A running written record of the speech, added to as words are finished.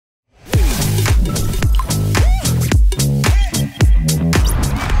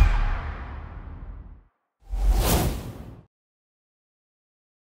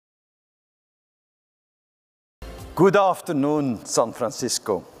Good afternoon, San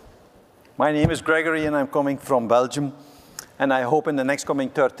Francisco. My name is Gregory and I'm coming from Belgium. And I hope in the next coming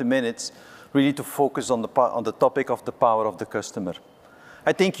 30 minutes, really to focus on the topic of the power of the customer.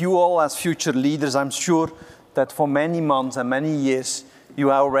 I think you all as future leaders, I'm sure that for many months and many years, you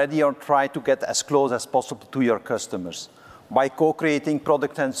already are trying to get as close as possible to your customers by co-creating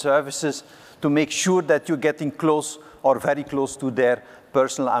products and services to make sure that you're getting close or very close to their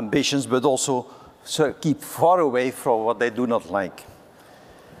personal ambitions, but also keep far away from what they do not like.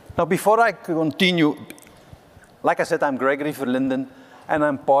 Now, before I continue, like I said, I'm Gregory Verlinden, and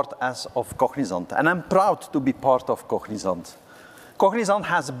I'm part of Cognizant, and I'm proud to be part of Cognizant. Cognizant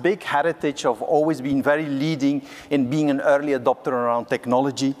has a big heritage of always being very leading in being an early adopter around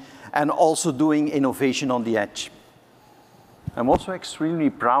technology and also doing innovation on the edge. I'm also extremely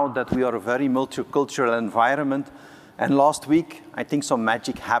proud that we are a very multicultural environment. And last week, I think some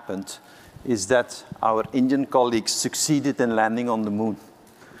magic happened, is that our Indian colleagues succeeded in landing on the moon.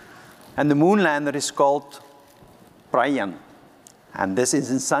 And the moon lander is called Prayan. And this is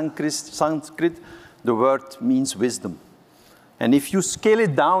in Sanskrit, the word means wisdom. And if you scale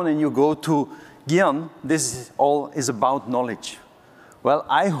it down and you go to Gyan, this all is about knowledge. Well,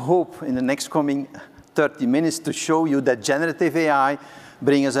 I hope in the next coming 30 minutes to show you that generative AI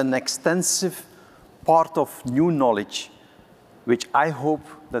brings us an extensive part of new knowledge, which I hope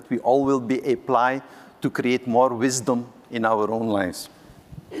that we all will be apply to create more wisdom in our own lives.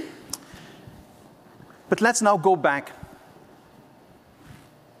 But let's now go back.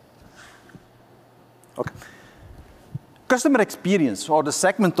 Okay. Customer experience, or the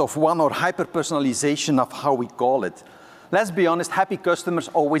segment of one, or hyper-personalization of how we call it. Let's be honest, happy customers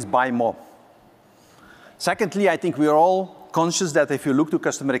always buy more. Secondly, I think we are all conscious that if you look to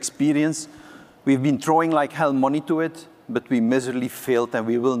customer experience, we've been throwing like hell money to it, but we miserably failed, and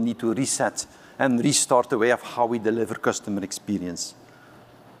we will need to reset and restart the way of how we deliver customer experience.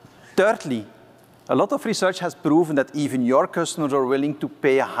 Thirdly, a lot of research has proven that even your customers are willing to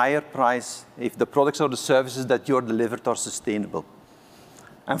pay a higher price if the products or the services that you're delivered are sustainable.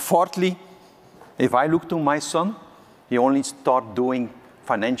 And fourthly, if I look to my son, he only starts doing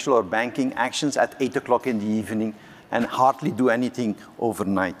financial or banking actions at 8 o'clock in the evening and hardly do anything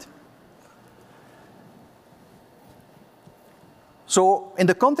overnight. So in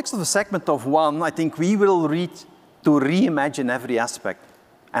the context of the segment of one, I think we will read to reimagine every aspect.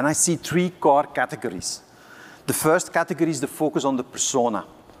 And I see three core categories. The first category is the focus on the persona.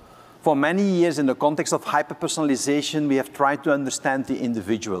 For many years in the context of hyper-personalization, we have tried to understand the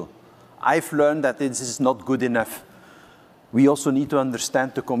individual. I've learned that this is not good enough. We also need to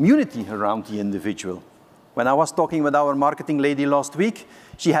understand the community around the individual. When I was talking with our marketing lady last week,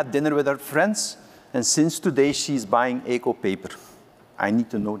 she had dinner with her friends, and since today she's buying eco paper. I need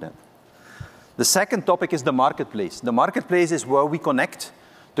to know that. The second topic is the marketplace. The marketplace is where we connect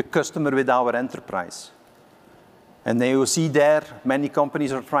the customer with our enterprise. And then you see there, many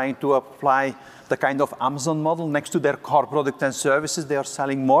companies are trying to apply the kind of Amazon model next to their core product and services. They are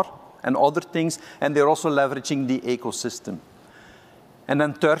selling more and other things, and they're also leveraging the ecosystem. And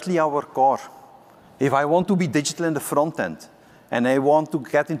then thirdly, our core. If I want to be digital in the front end, and I want to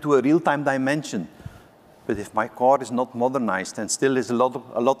get into a real-time dimension, but if my core is not modernized and still is a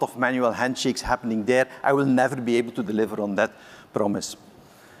lot of manual handshakes happening there, I will never be able to deliver on that promise.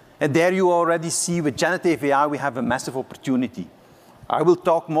 And there you already see with generative AI, we have a massive opportunity. I will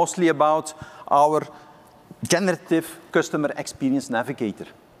talk mostly about our generative customer experience navigator,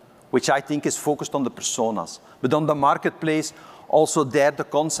 which I think is focused on the personas. But on the marketplace, also there the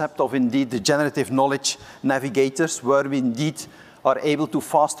concept of indeed the generative knowledge navigators, where we indeed are able to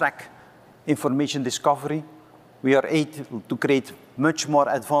fast-track information discovery. We are able to create much more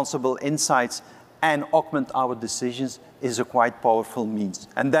advanceable insights and augment our decisions is a quite powerful means.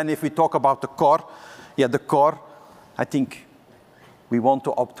 And then if we talk about the core, the core, I think we want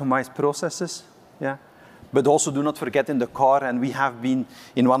to optimize processes, but also do not forget in the core, and we have been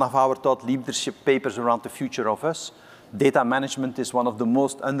in one of our thought leadership papers around the future of us, data management is one of the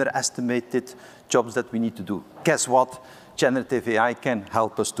most underestimated jobs that we need to do. Guess what? Generative AI can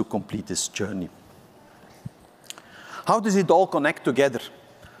help us to complete this journey. How does it all connect together?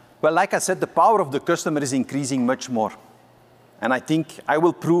 Well, like I said, the power of the customer is increasing much more. And I think I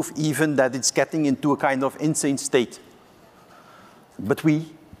will prove even that it's getting into a kind of insane state. But we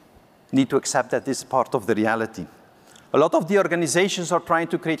need to accept that this is part of the reality. A lot of the organizations are trying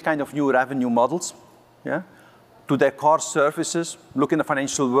to create kind of new revenue models, to their core services. Look in the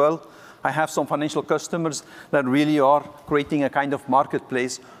financial world. I have some financial customers that really are creating a kind of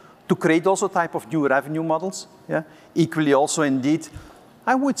marketplace to create also type of new revenue models. Equally also indeed,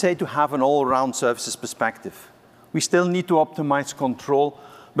 I would say to have an all-around services perspective. We still need to optimize control,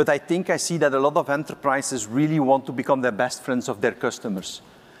 but I think I see that a lot of enterprises really want to become the best friends of their customers.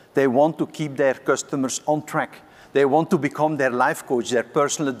 They want to keep their customers on track. They want to become their life coach, their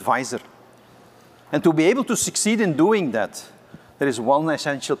personal advisor. And to be able to succeed in doing that, there is one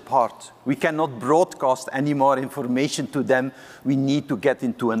essential part. We cannot broadcast any more information to them. We need to get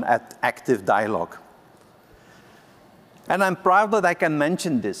into an active dialogue. And I'm proud that I can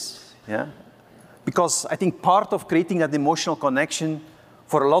mention this, yeah? Because I think part of creating that emotional connection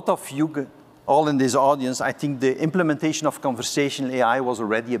for a lot of you all in this audience, I think the implementation of conversational AI was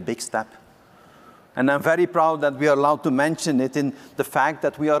already a big step. And I'm very proud that we are allowed to mention it in the fact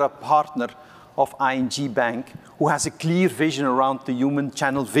that we are a partner of ING Bank, who has a clear vision around the human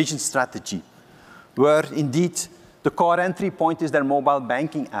channel vision strategy, where indeed the core entry point is their mobile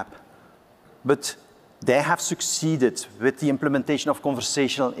banking app. But they have succeeded with the implementation of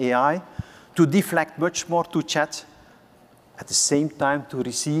conversational AI to deflect much more to chat, at the same time to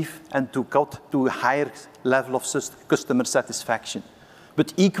receive and to get to a higher level of customer satisfaction.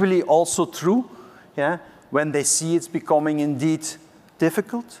 But equally also true, yeah, when they see it's becoming indeed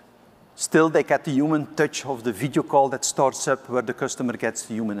difficult, still they get the human touch of the video call that starts up where the customer gets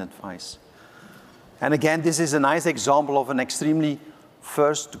the human advice. And again, this is a nice example of an extremely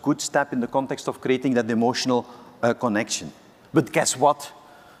first good step in the context of creating that emotional connection. But guess what?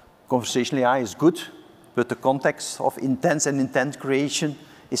 Conversational AI is good, but the context of intense and intent creation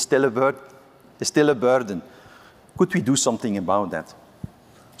is still a burden. Could we do something about that?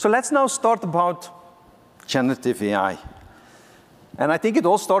 So let's now start about generative AI. And I think it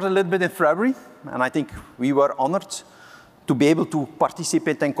all started a little bit in February, and I think we were honored to be able to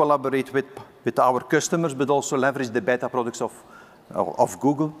participate and collaborate with our customers, but also leverage the beta products of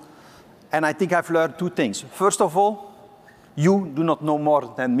Google. And I think I've learned two things. First of all, you do not know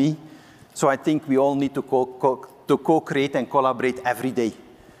more than me, so I think we all need to co-create and collaborate every day,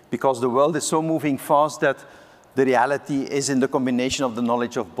 because the world is so moving fast that the reality is in the combination of the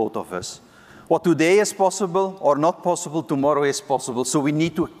knowledge of both of us. What today is possible or not possible, tomorrow is possible, so we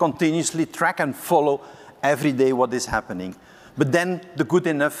need to continuously track and follow every day what is happening. But then the good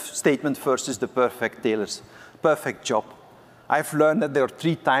enough statement versus the perfect job. I've learned that there are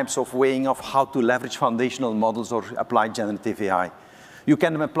 3 types of weighing of how to leverage foundational models or apply generative AI. You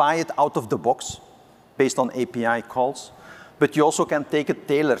can apply it out of the box based on API calls, but you also can take a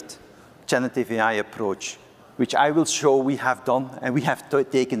tailored generative AI approach, which I will show we have done, and we have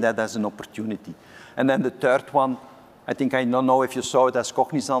taken that as an opportunity. And then the third one, I think I don't know if you saw it as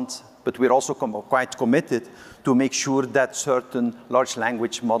Cognizant, but we're also quite committed to make sure that certain large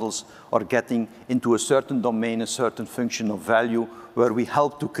language models are getting into a certain domain, a certain function of value, where we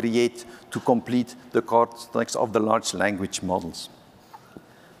help to create, to complete the context of the large language models.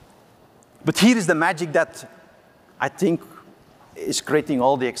 But here is the magic that I think is creating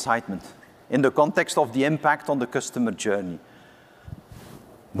all the excitement in the context of the impact on the customer journey.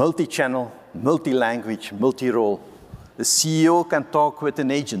 Multi-channel, multi-language, multi-role. The CEO can talk with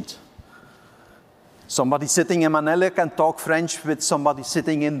an agent. Somebody sitting in Manila can talk French with somebody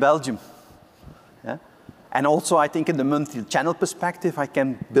sitting in Belgium. Yeah? And also, I think in the multi-channel perspective, I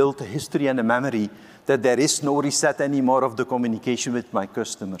can build a history and a memory that there is no reset anymore of the communication with my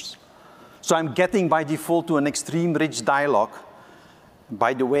customers. So I'm getting by default to an extreme rich dialogue.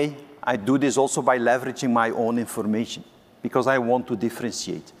 By the way, I do this also by leveraging my own information, because I want to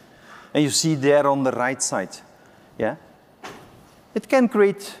differentiate. And you see there on the right side, yeah? It can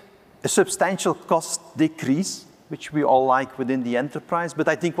create a substantial cost decrease, which we all like within the enterprise, but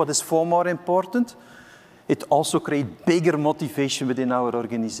I think what is far more important, it also creates bigger motivation within our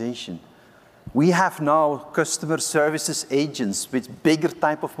organization. We have now customer services agents with bigger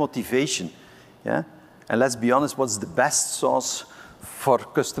type of motivation, yeah? And let's be honest, what's the best source for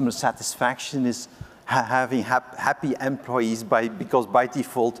customer satisfaction is having happy employees, because by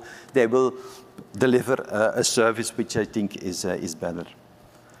default, they will deliver a service which I think is better.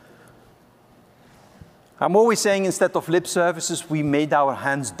 I'm always saying, instead of lip services, we made our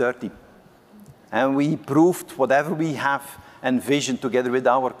hands dirty. And we proved whatever we have envisioned together with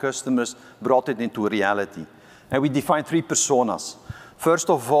our customers, brought it into reality. And we defined 3 personas. First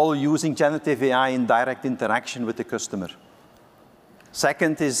of all, using generative AI in direct interaction with the customer.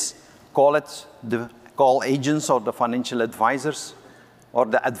 Second is call agents or the financial advisors or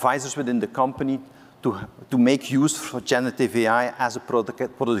the advisors within the company to make use of generative AI as a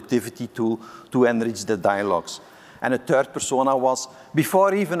productivity tool to enrich the dialogues. And a third persona was,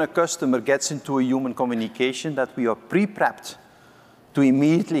 before even a customer gets into a human communication, that we are pre-prepped to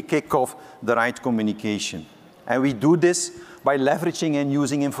immediately kick off the right communication. And we do this by leveraging and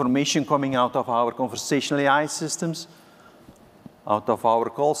using information coming out of our conversational AI systems, out of our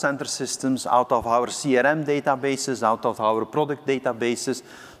call center systems, out of our CRM databases, out of our product databases.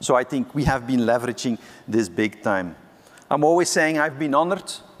 So I think we have been leveraging this big time. I'm always saying I've been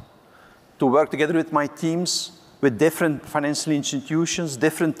honored to work together with my teams with different financial institutions,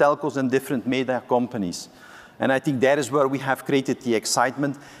 different telcos, and different media companies. And I think that is where we have created the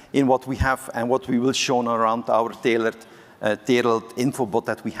excitement in what we have and what we will show around our tailored infobot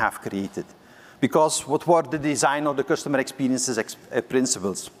that we have created. Because what were the design of the customer experiences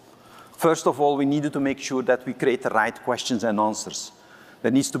principles? First of all, we needed to make sure that we create the right questions and answers.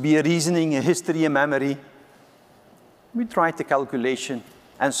 There needs to be a reasoning, a history, a memory. We tried the calculation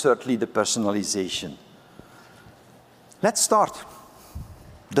and certainly the personalization. Let's start.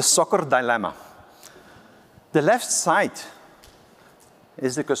 The soccer dilemma. The left side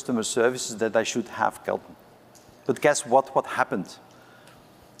is the customer services that I should have gotten. But guess what? What happened?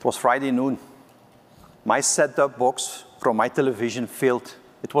 It was Friday noon. My set-top box from my television failed.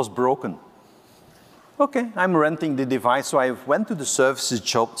 It was broken. Okay, I'm renting the device, so I went to the services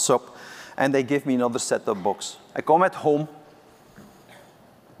shop and they gave me another set-top box. I come at home,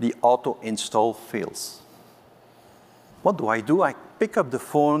 the auto install fails. What do? I pick up the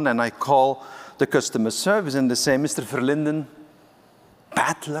phone and I call the customer service and they say, Mr. Verlinden,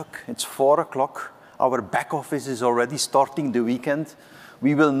 bad luck, it's 4 o'clock. Our back office is already starting the weekend.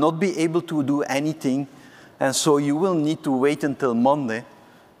 We will not be able to do anything, and so you will need to wait until Monday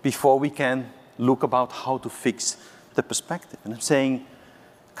before we can look about how to fix the perspective. And I'm saying,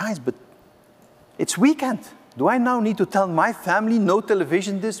 guys, but it's weekend. Do I now need to tell my family no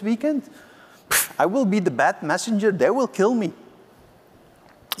television this weekend? I will be the bad messenger. They will kill me.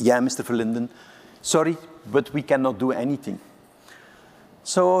 Yeah, Mr. Verlinden, sorry, but we cannot do anything.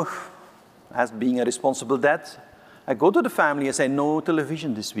 So, as being a responsible dad, I go to the family and say, no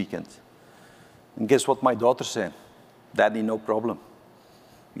television this weekend. And guess what my daughter said? Daddy, no problem.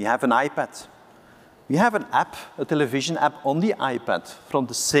 We have an iPad. We have an app, a television app on the iPad from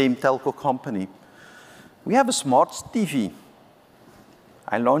the same telco company. We have a smart TV.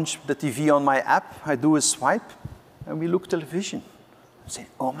 I launch the TV on my app, I do a swipe, and we look television. I say,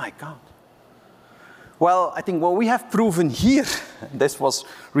 oh my God. Well, I think what we have proven here, this was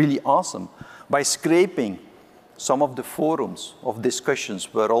really awesome, by scraping some of the forums of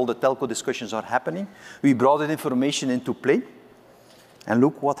discussions where all the telco discussions are happening, we brought that information into play, and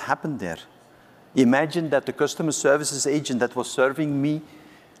look what happened there. Imagine that the customer services agent that was serving me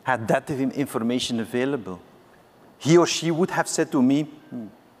had that information available. He or she would have said to me,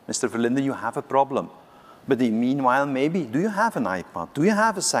 Mr. Verlinden, you have a problem. But meanwhile, maybe, do you have an iPad? Do you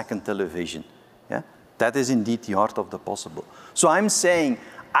have a second television? Yeah? That is indeed the art of the possible. So I'm saying,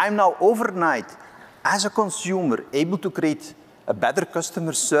 I'm now overnight, as a consumer, able to create a better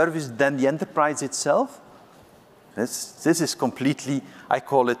customer service than the enterprise itself. This is completely, I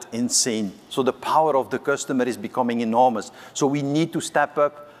call it insane. So the power of the customer is becoming enormous. So we need to step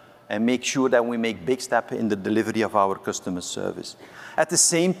up and make sure that we make big steps in the delivery of our customer service. At the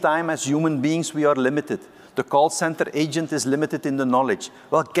same time, as human beings, we are limited. The call center agent is limited in the knowledge.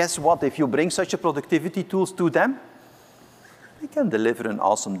 Well, guess what? If you bring such a productivity tools to them, they can deliver an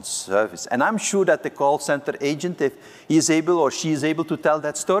awesome service. And I'm sure that the call center agent, if he is able or she is able to tell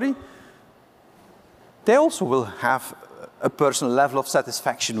that story, they also will have a personal level of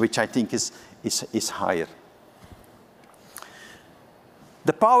satisfaction, which I think is higher.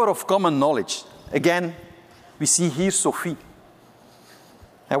 The power of common knowledge. Again, we see here Sophie.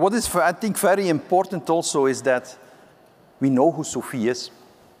 And what is, I think, very important also is that we know who Sophie is.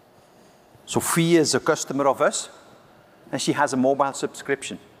 Sophie is a customer of us, and she has a mobile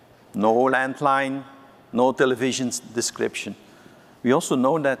subscription. No landline, no television description. We also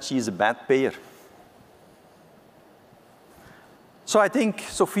know that she is a bad payer. So I think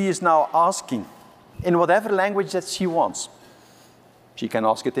Sophie is now asking in whatever language that she wants. She can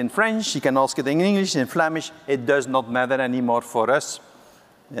ask it in French, she can ask it in English, in Flemish. It does not matter anymore for us.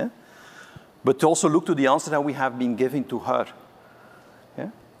 Yeah? But to also look to the answer that we have been giving to her. Yeah?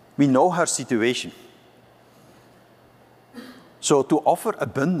 We know her situation. So to offer a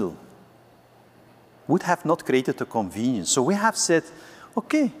bundle would have not created a convenience. So we have said,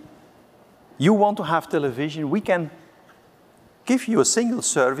 okay, you want to have television, we can give you a single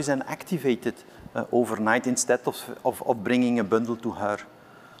service and activate it overnight instead of bringing a bundle to her.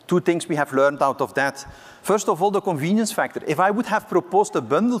 Two things we have learned out of that. First of all, the convenience factor. If I would have proposed a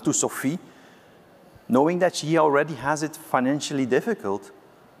bundle to Sophie, knowing that she already has it financially difficult,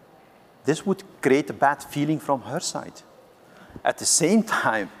 this would create a bad feeling from her side. At the same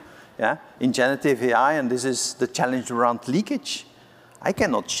time, yeah, in generative AI, and this is the challenge around leakage. I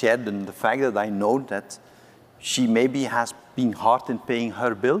cannot share the fact that I know that she maybe has been hard in paying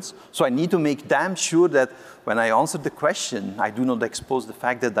her bills. So I need to make damn sure that when I answer the question, I do not expose the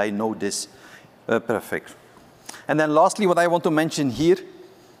fact that I know this perfect. And then lastly, what I want to mention here,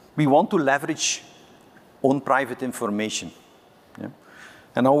 we want to leverage own private information. Yeah?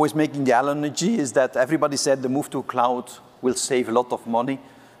 And always making the analogy is that everybody said the move to cloud will save a lot of money,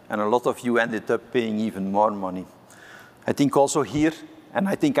 and a lot of you ended up paying even more money. I think also here, and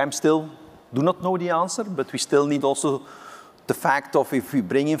I think I'm still, do not know the answer, but we still need also the fact of if we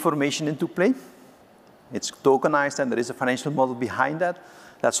bring information into play, it's tokenized and there is a financial model behind that,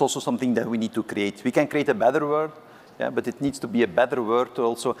 that's also something that we need to create. We can create a better world, yeah, but it needs to be a better world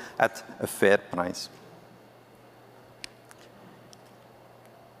also at a fair price.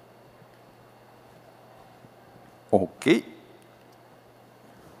 Okay.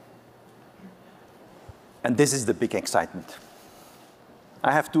 And this is the big excitement.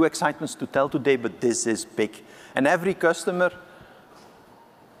 I have two excitements to tell today, but this is big. And every customer,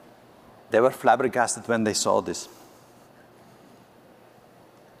 they were flabbergasted when they saw this.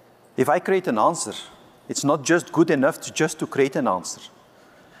 If I create an answer, it's not just good enough to create an answer.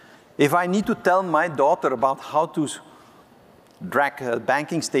 If I need to tell my daughter about how to drag a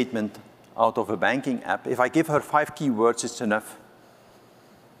banking statement out of a banking app, if I give her 5 keywords, it's enough.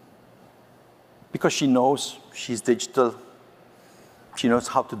 Because she knows, she's digital, she knows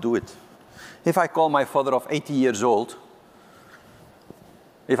how to do it. If I call my father of 80 years old,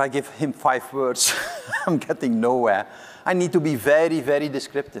 if I give him 5 words, I'm getting nowhere. I need to be very, very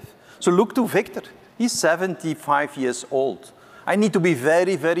descriptive. So look to Victor. He's 75 years old. I need to be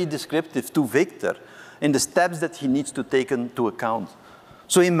very, very descriptive to Victor in the steps that he needs to take into account.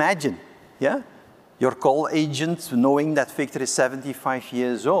 So imagine, yeah, your call agent knowing that Victor is 75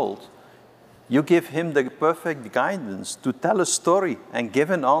 years old. You give him the perfect guidance to tell a story and give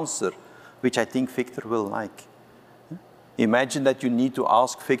an answer, which I think Victor will like. Imagine that you need to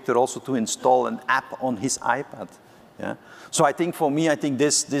ask Victor also to install an app on his iPad. Yeah? So I think for me, I think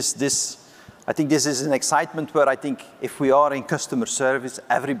this is an excitement where I think if we are in customer service,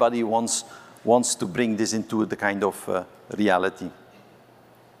 everybody wants to bring this into the kind of reality.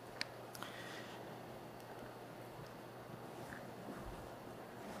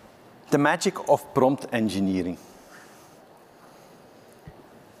 The magic of prompt engineering.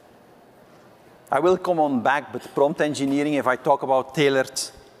 I will come on back, but prompt engineering, if I talk about tailored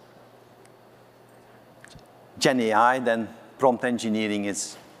GenAI, then prompt engineering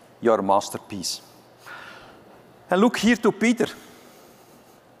is your masterpiece. And look here to Peter.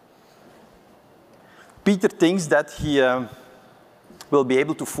 Peter thinks that he will be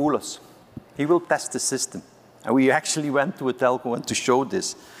able to fool us. He will test the system. And we actually went to a telco and to show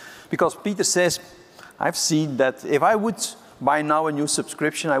this. Because Peter says, I've seen that if I would buy now a new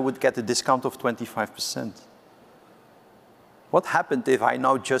subscription, I would get a discount of 25%. What happened if I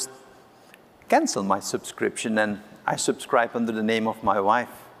now just cancel my subscription and I subscribe under the name of my wife?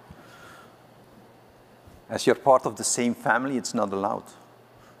 As you're part of the same family, it's not allowed.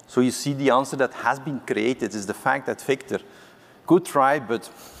 So you see the answer that has been created is the fact that Victor, good try, but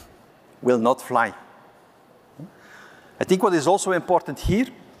will not fly. I think what is also important here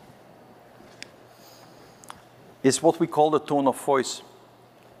is what we call the tone of voice.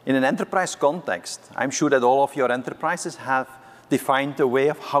 In an enterprise context, I'm sure that all of your enterprises have defined a way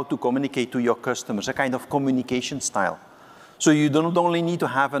of how to communicate to your customers, a kind of communication style. So you don't only need to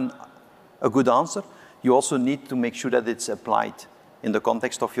have a good answer, you also need to make sure that it's applied in the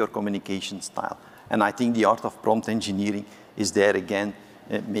context of your communication style. And I think the art of prompt engineering is there again,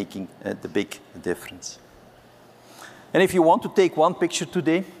 making the big difference. And if you want to take one picture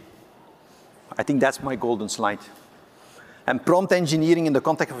today, I think that's my golden slide. And prompt engineering in the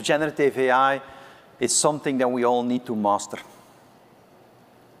context of generative AI is something that we all need to master.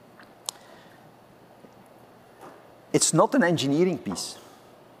 It's not an engineering piece.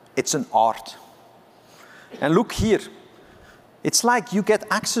 It's an art. And look here. It's like you get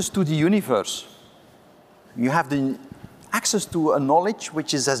access to the universe. You have the access to a knowledge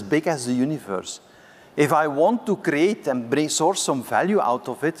which is as big as the universe. If I want to create and source some value out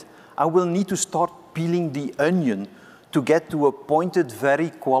of it, I will need to start peeling the onion to get to a pointed, very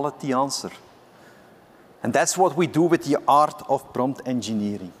quality answer. And that's what we do with the art of prompt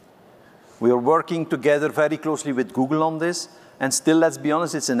engineering. We are working together very closely with Google on this, and still, let's be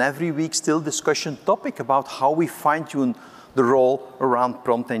honest, it's an every week still discussion topic about how we fine-tune the role around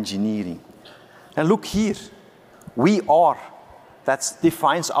prompt engineering. And look here, we are, that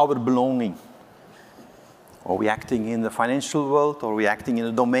defines our belonging. Are we acting in the financial world? Are we acting in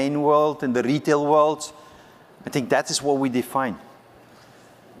the domain world, in the retail world? I think that is what we define.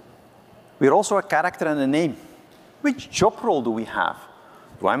 We're also a character and a name. Which job role do we have?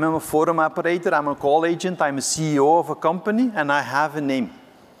 Do I'm a forum operator, I'm a call agent, I'm a CEO of a company, and I have a name.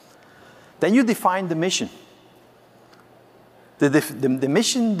 Then you define the mission. The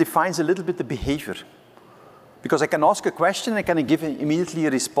mission defines a little bit the behavior. Because I can ask a question, I can give immediately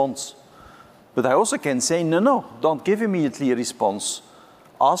a response. But I also can say, no, don't give immediately a response.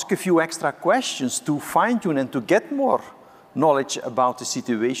 Ask a few extra questions to fine-tune and to get more knowledge about the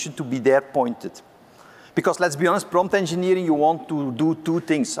situation, to be there pointed. Because let's be honest, prompt engineering, you want to do two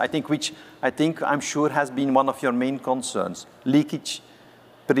things, I'm sure has been one of your main concerns. Leakage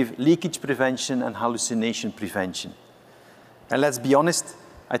prevention and hallucination prevention. And let's be honest,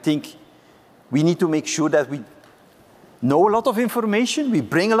 I think we need to make sure that we know a lot of information, we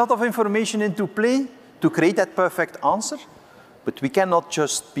bring a lot of information into play to create that perfect answer, but we cannot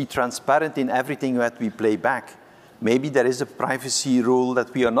just be transparent in everything that we play back. Maybe there is a privacy rule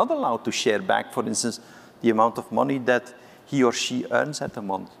that we are not allowed to share back, for instance, the amount of money that he or she earns at a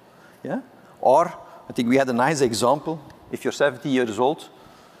month. Yeah? Or, I think we had a nice example, if you're 70 years old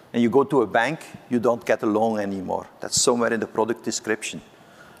and you go to a bank, you don't get a loan anymore. That's somewhere in the product description.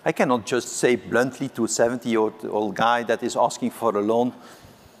 I cannot just say bluntly to a 70-year-old guy that is asking for a loan,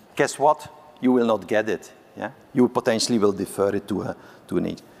 guess what? You will not get it. Yeah? You potentially will defer it to an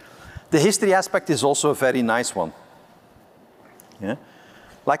age. The history aspect is also a very nice one. Yeah?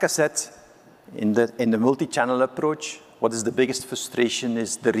 Like I said, in the multi-channel approach, what is the biggest frustration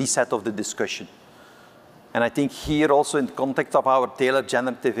is the reset of the discussion. And I think here also in the context of our tailored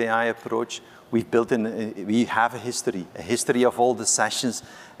generative AI approach, we have a history of all the sessions,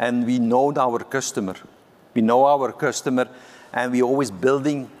 and we know our customer. We know our customer, and we're always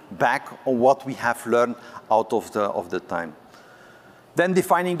building back on what we have learned out of the time. Then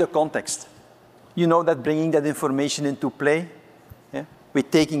defining the context. You know that bringing that information into play, yeah? We're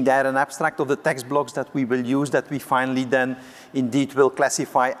taking there an abstract of the text blocks that we will use, that we finally then indeed will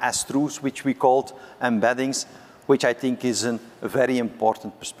classify as truths, which we called embeddings, which I think is a very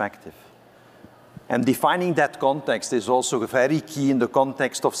important perspective. And defining that context is also very key in the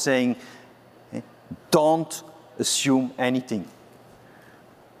context of saying, don't assume anything.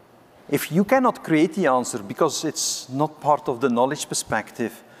 If you cannot create the answer because it's not part of the knowledge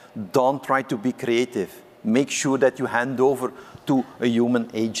perspective, don't try to be creative. Make sure that you hand over to a human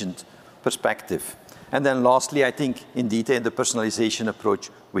agent perspective. And then lastly, I think, indeed, the personalization approach,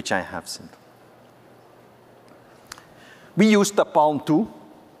 which I have said. We used the Palm 2,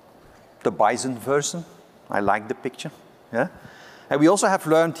 the Bison version. I like the picture. Yeah? And we also have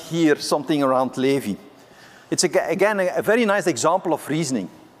learned here something around Levy. It's, again, a very nice example of reasoning.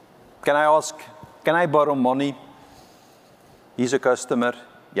 Can I ask, can I borrow money? He's a customer.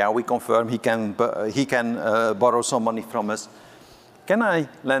 Yeah, we confirm he can borrow some money from us. Can I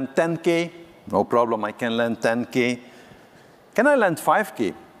lend 10K? No problem, I can lend 10K. Can I lend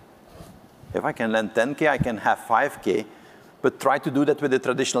 5K? If I can lend 10K, I can have 5K. But try to do that with a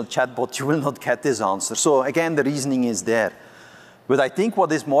traditional chatbot, you will not get this answer. So again, the reasoning is there. But I think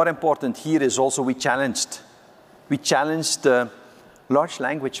what is more important here is also we challenged the large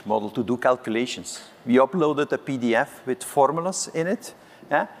language model to do calculations. We uploaded a PDF with formulas in it,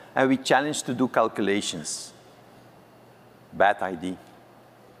 yeah? And we challenged to do calculations. Bad idea.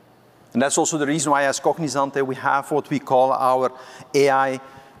 And that's also the reason why as Cognizant we have what we call our AI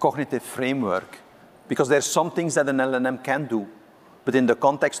cognitive framework. Because there's some things that an LLM can do. But in the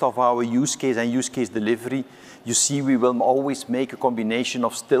context of our use case and use case delivery, you see we will always make a combination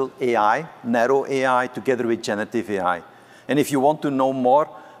of still AI, narrow AI, together with generative AI. And if you want to know more,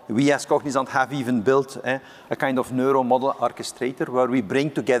 we as Cognizant have even built a kind of neuro model orchestrator where we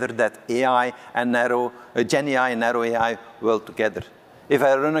bring together that AI and GenAI and narrow AI world together. If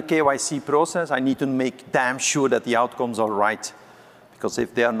I run a KYC process, I need to make damn sure that the outcomes are right. Because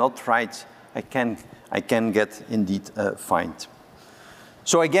if they are not right, I can get indeed fined.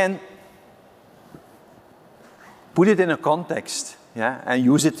 So again, put it in a context, yeah, and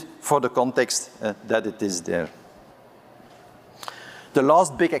use it for the context that it is there. The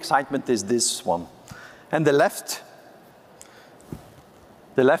last big excitement is this one. And the left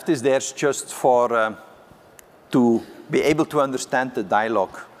is there just for to be able to understand the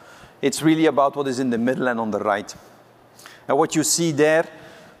dialogue. It's really about what is in the middle and on the right. And what you see there,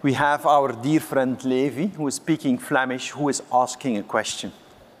 we have our dear friend Levi, who is speaking Flemish, who is asking a question.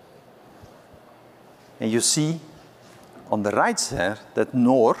 And you see on the right there that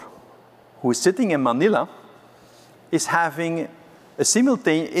Noor, who is sitting in Manila, is having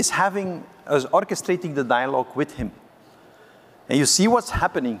is orchestrating the dialogue with him. And you see what's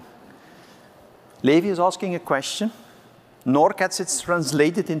happening. Levi is asking a question. Noor gets it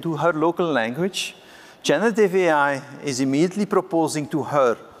translated into her local language. Generative AI is immediately proposing to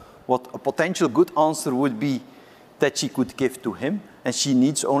her what a potential good answer would be that she could give to him, and she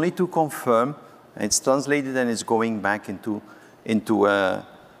needs only to confirm, and it's translated and it's going back into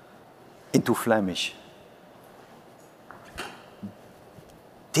Flemish.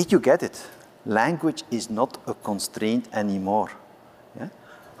 Did you get it? Language is not a constraint anymore. Yeah?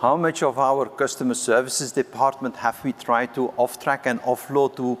 How much of our customer services department have we tried to off-track and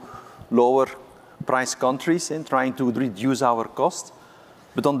offload to lower price countries in trying to reduce our costs?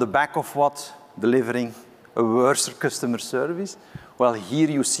 But on the back of what? Delivering a worse customer service? Well, here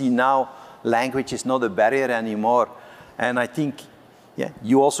you see now language is not a barrier anymore. And I think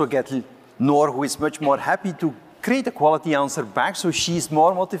you also get Noor, who is much more happy to create a quality answer back, so she's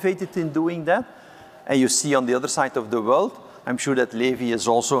more motivated in doing that. And you see on the other side of the world, I'm sure that Levi is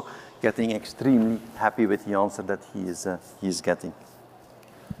also getting extremely happy with the answer that he is getting.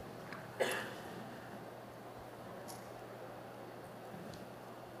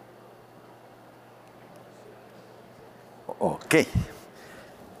 Okay.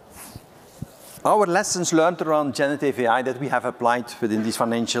 Our lessons learned around generative AI that we have applied within these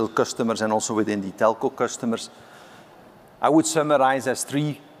financial customers and also within the telco customers, I would summarize as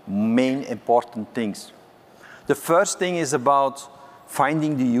 3 main important things. The first thing is about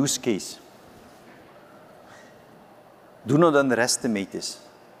finding the use case. Do not underestimate this,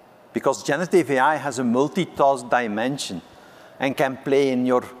 because generative AI has a multitask dimension and can play in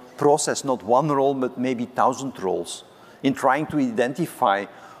your process not 1 role, but maybe 1,000 roles in trying to identify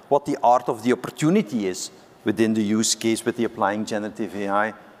what the art of the opportunity is within the use case with the applying generative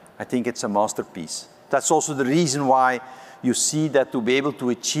AI. I think it's a masterpiece. That's also the reason why you see that to be able to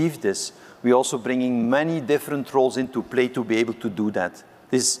achieve this, we're also bringing many different roles into play to be able to do that.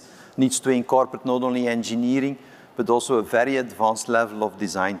 This needs to incorporate not only engineering, but also a very advanced level of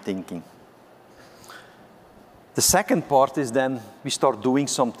design thinking. The second part is then we start doing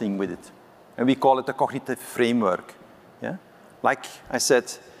something with it, and we call it a cognitive framework. Yeah? Like I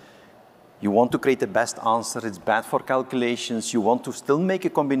said, you want to create the best answer, it's bad for calculations, you want to still make a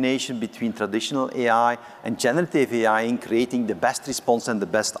combination between traditional AI and generative AI in creating the best response and the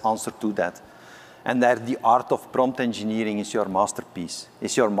best answer to that. And there the art of prompt engineering is your masterpiece,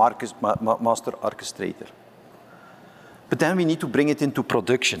 is your master orchestrator. But then we need to bring it into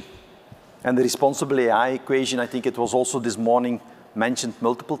production. And the responsible AI equation, I think it was also this morning mentioned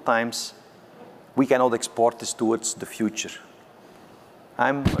multiple times, we cannot export this towards the future.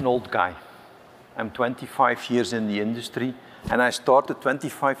 I'm an old guy. I'm 25 years in the industry, and I started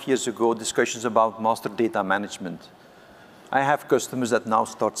 25 years ago discussions about master data management. I have customers that now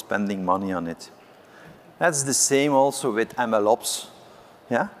start spending money on it. That's the same also with MLOps.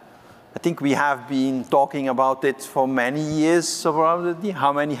 Yeah? I think we have been talking about it for many years already.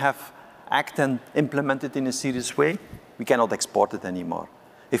 How many have acted and implemented in a serious way? We cannot export it anymore.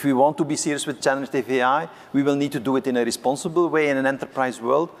 If we want to be serious with generative AI, we will need to do it in a responsible way in an enterprise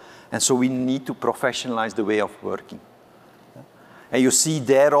world, and so we need to professionalize the way of working. And you see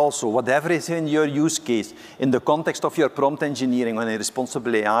there also, whatever is in your use case, in the context of your prompt engineering and a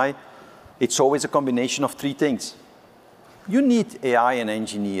responsible AI, it's always a combination of 3 things. You need AI and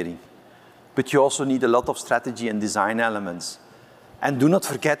engineering, but you also need a lot of strategy and design elements. And do not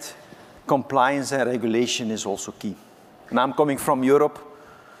forget, compliance and regulation is also key. And I'm coming from Europe.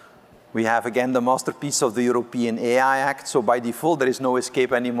 We have, again, the masterpiece of the European AI Act, so by default, there is no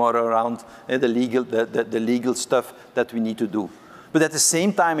escape anymore around the legal stuff that we need to do. But at the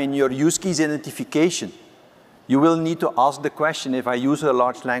same time, in your use case identification, you will need to ask the question, if I use a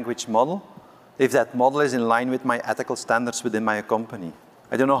large language model, if that model is in line with my ethical standards within my company.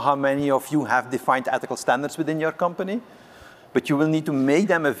 I don't know how many of you have defined ethical standards within your company, but you will need to make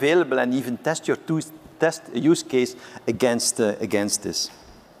them available and even test your use case against this.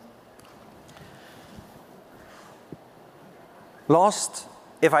 Last,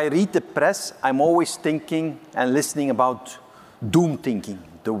 if I read the press, I'm always thinking and listening about doom thinking.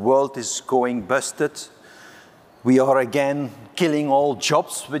 The world is going busted. We are again killing all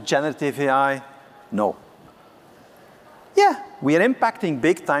jobs with generative AI. No. Yeah, we are impacting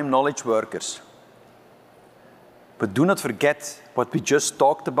big-time knowledge workers. But do not forget what we just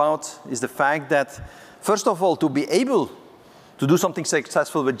talked about is the fact that, first of all, to be able to do something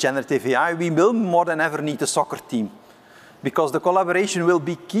successful with generative AI, we will more than ever need a soccer team, because the collaboration will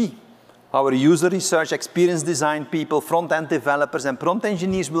be key. Our user research, experience design people, front-end developers, and prompt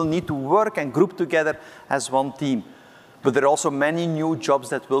engineers will need to work and group together as one team. But there are also many new jobs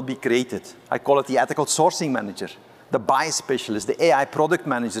that will be created. I call it the ethical sourcing manager, the bias specialist, the AI product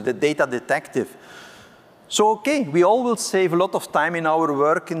manager, the data detective. So, okay, we all will save a lot of time in our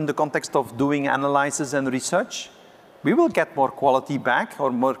work in the context of doing analysis and research. We will get more quality back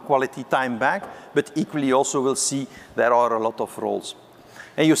or more quality time back, but equally also we'll see there are a lot of roles.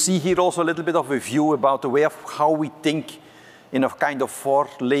 And you see here also a little bit of a view about the way of how we think in a kind of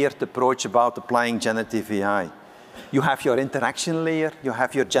four-layered approach about applying generative AI. You have your interaction layer, you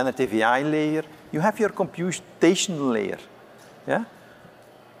have your generative AI layer, you have your computation layer. Yeah?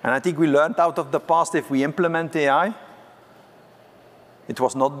 And I think we learned out of the past, if we implement AI, it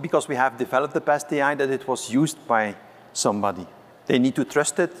was not because we have developed the best AI that it was used by somebody. They need to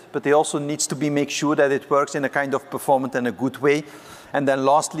trust it, but they also needs to make sure that it works in a kind of performant and a good way. And then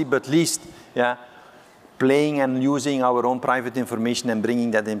lastly, but least, yeah, playing and using our own private information and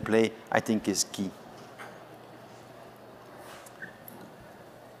bringing that in play, I think is key.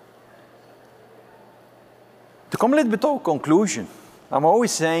 To come a little bit to a conclusion, I'm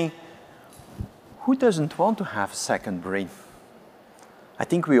always saying, who doesn't want to have a second brain? I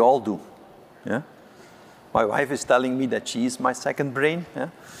think we all do. Yeah? My wife is telling me that she is my second brain.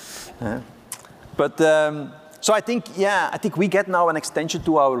 Yeah? So I think, yeah, I think we get now an extension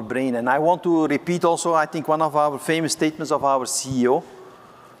to our brain. And I want to repeat also, I think, one of our famous statements of our CEO.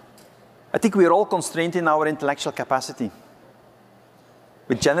 I think we are all constrained in our intellectual capacity.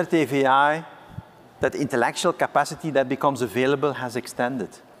 With generative AI, that intellectual capacity that becomes available has extended.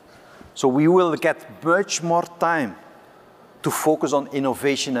 So we will get much more time to focus on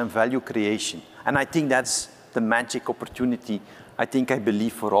innovation and value creation. And I think that's the magic opportunity, I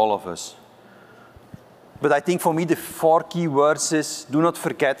believe, for all of us. But I think for me, the 4 key words is, do not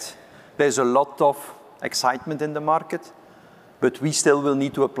forget, there's a lot of excitement in the market, but we still will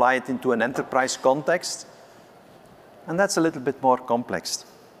need to apply it into an enterprise context. And that's a little bit more complex.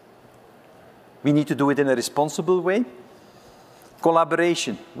 We need to do it in a responsible way.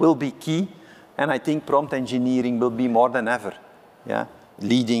 Collaboration will be key, and I think prompt engineering will be more than ever, yeah,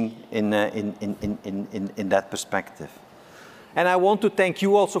 leading in that perspective. And I want to thank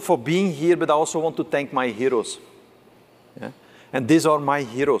you also for being here, but I also want to thank my heroes. Yeah? And these are my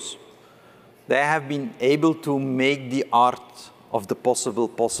heroes. They have been able to make the art of the possible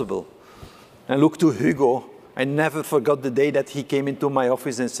possible. And look to Hugo. I never forgot the day that he came into my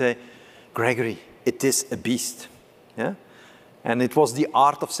office and said, Gregory, it is a beast. Yeah? And it was the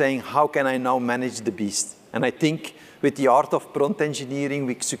art of saying, how can I now manage the beast? And I think with the art of prompt engineering,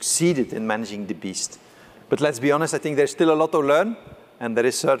 we succeeded in managing the beast. But let's be honest, I think there's still a lot to learn. And there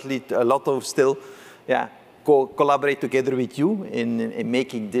is certainly a lot of still, yeah, collaborate together with you in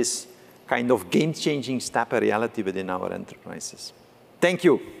making this kind of game-changing step a reality within our enterprises. Thank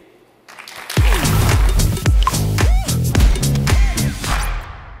you.